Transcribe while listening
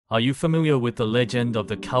Are you familiar with the legend of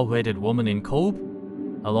the cow-headed woman in Kobe?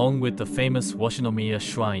 Along with the famous Washinomiya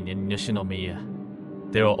shrine in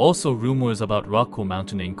Nishinomiya. There are also rumors about Rocco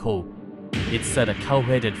Mountain in Kobe. It's said a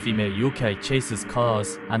cow-headed female yokai chases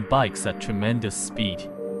cars and bikes at tremendous speed.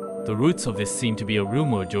 The roots of this seem to be a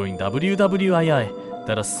rumor during WWII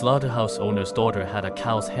that a slaughterhouse owner's daughter had a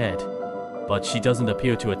cow's head, but she doesn't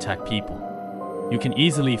appear to attack people. You can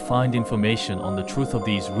easily find information on the truth of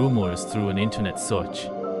these rumors through an internet search,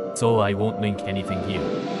 so I won't link anything here.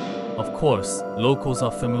 Of course, locals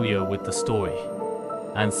are familiar with the story,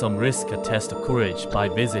 and some risk a test of courage by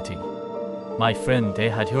visiting. My friend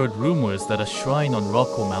had heard rumors that a shrine on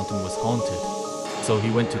Rocco Mountain was haunted, so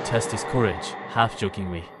he went to test his courage,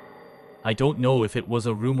 half-jokingly. I don't know if it was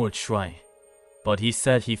a rumored shrine, but he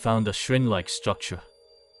said he found a shrine-like structure.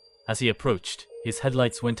 As he approached, his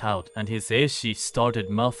headlights went out and his AC started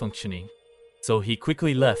malfunctioning, so he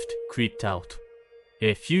quickly left, creeped out.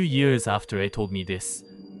 A few years after he told me this,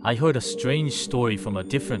 I heard a strange story from a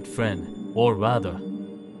different friend, or rather,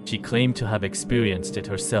 she claimed to have experienced it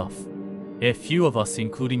herself. A few of us,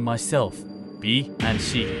 including myself, B, and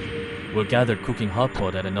she, were gathered cooking hot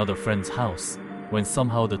pot at another friend's house, when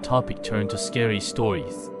somehow the topic turned to scary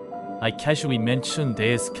stories. I casually mentioned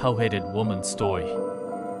this cow-headed woman story.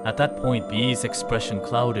 At that point, B's expression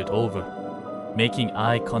clouded over. Making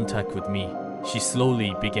eye contact with me, she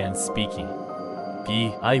slowly began speaking.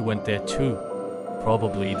 B, I went there too.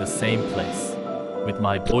 Probably the same place. With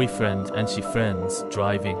my boyfriend and she friends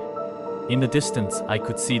driving. In the distance, I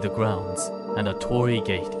could see the grounds and a torii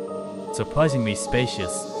gate. Surprisingly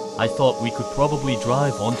spacious, I thought we could probably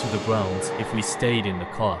drive onto the grounds if we stayed in the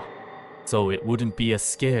car. So it wouldn't be as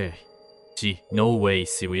scary. G, no way,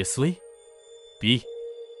 seriously? B,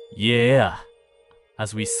 yeah.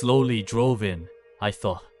 As we slowly drove in, I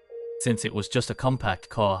thought, since it was just a compact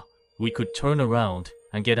car, we could turn around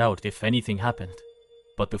and get out if anything happened.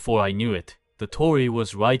 But before I knew it, the torii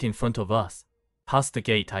was right in front of us. Past the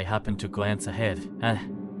gate, I happened to glance ahead,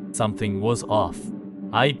 and something was off.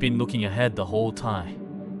 I'd been looking ahead the whole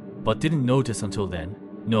time, but didn't notice until then.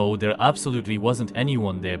 No, there absolutely wasn't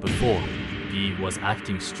anyone there before. B was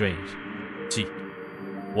acting strange. G,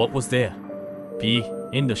 what was there? B,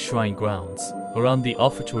 in the shrine grounds, around the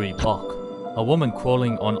offertory block, a woman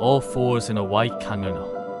crawling on all fours in a white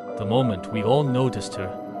kimono. The moment we all noticed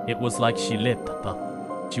her, it was like she leapt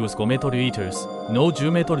up. She was 5 meters, no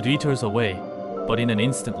 10 meters away, but in an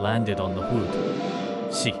instant landed on the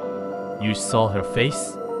hood. She, you saw her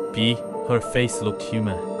face? B, her face looked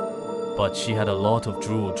human, but she had a lot of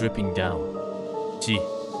drool dripping down. G,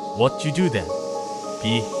 what'd you do then?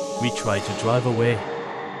 B, we tried to drive away,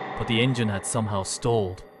 but the engine had somehow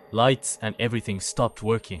stalled. Lights and everything stopped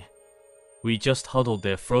working. We just huddled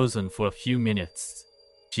there frozen for a few minutes.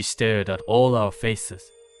 She stared at all our faces.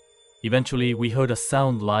 Eventually, we heard a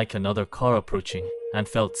sound like another car approaching and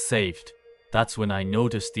felt saved. That's when I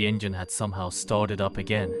noticed the engine had somehow started up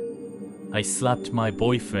again. I slapped my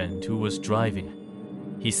boyfriend who was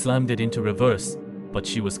driving. He slammed it into reverse, but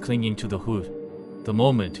she was clinging to the hood. The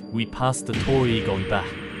moment we passed the torii going back,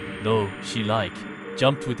 though she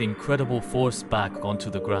jumped with incredible force back onto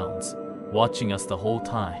the grounds, watching us the whole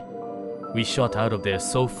time. We shot out of there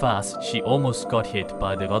so fast she almost got hit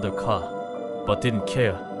by the other car, but didn't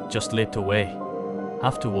care, just leaped away.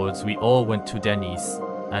 Afterwards, we all went to Denny's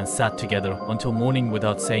and sat together until morning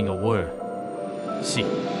without saying a word. She,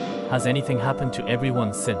 has anything happened to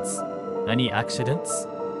everyone since? Any accidents?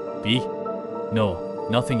 B, no,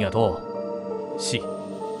 nothing at all. She,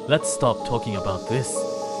 let's stop talking about this.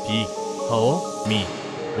 B, how? Me,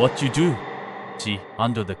 what you do? G,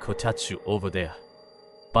 under the kotatsu over there.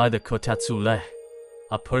 By the kotatsu leh,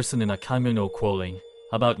 a person in a kimono crawling,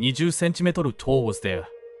 about 20 centimeters tall was there.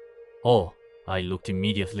 Oh, I looked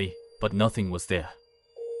immediately, but nothing was there.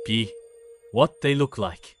 B, what they look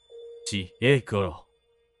like? G, a girl.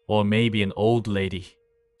 Or maybe an old lady.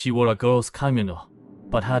 She wore a girl's kimono,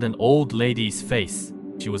 but had an old lady's face.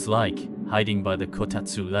 She was hiding by the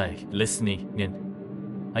kotatsu leg, listening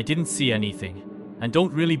in. I didn't see anything, and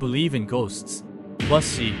don't really believe in ghosts.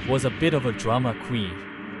 Plus she was a bit of a drama queen,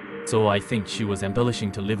 so I think she was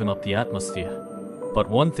embellishing to liven up the atmosphere. But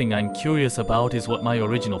one thing I'm curious about is what my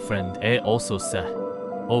original friend also said.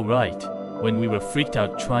 Oh right, when we were freaked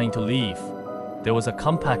out trying to leave, there was a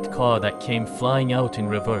compact car that came flying out in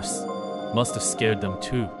reverse. Must have scared them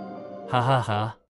too. Ha ha ha.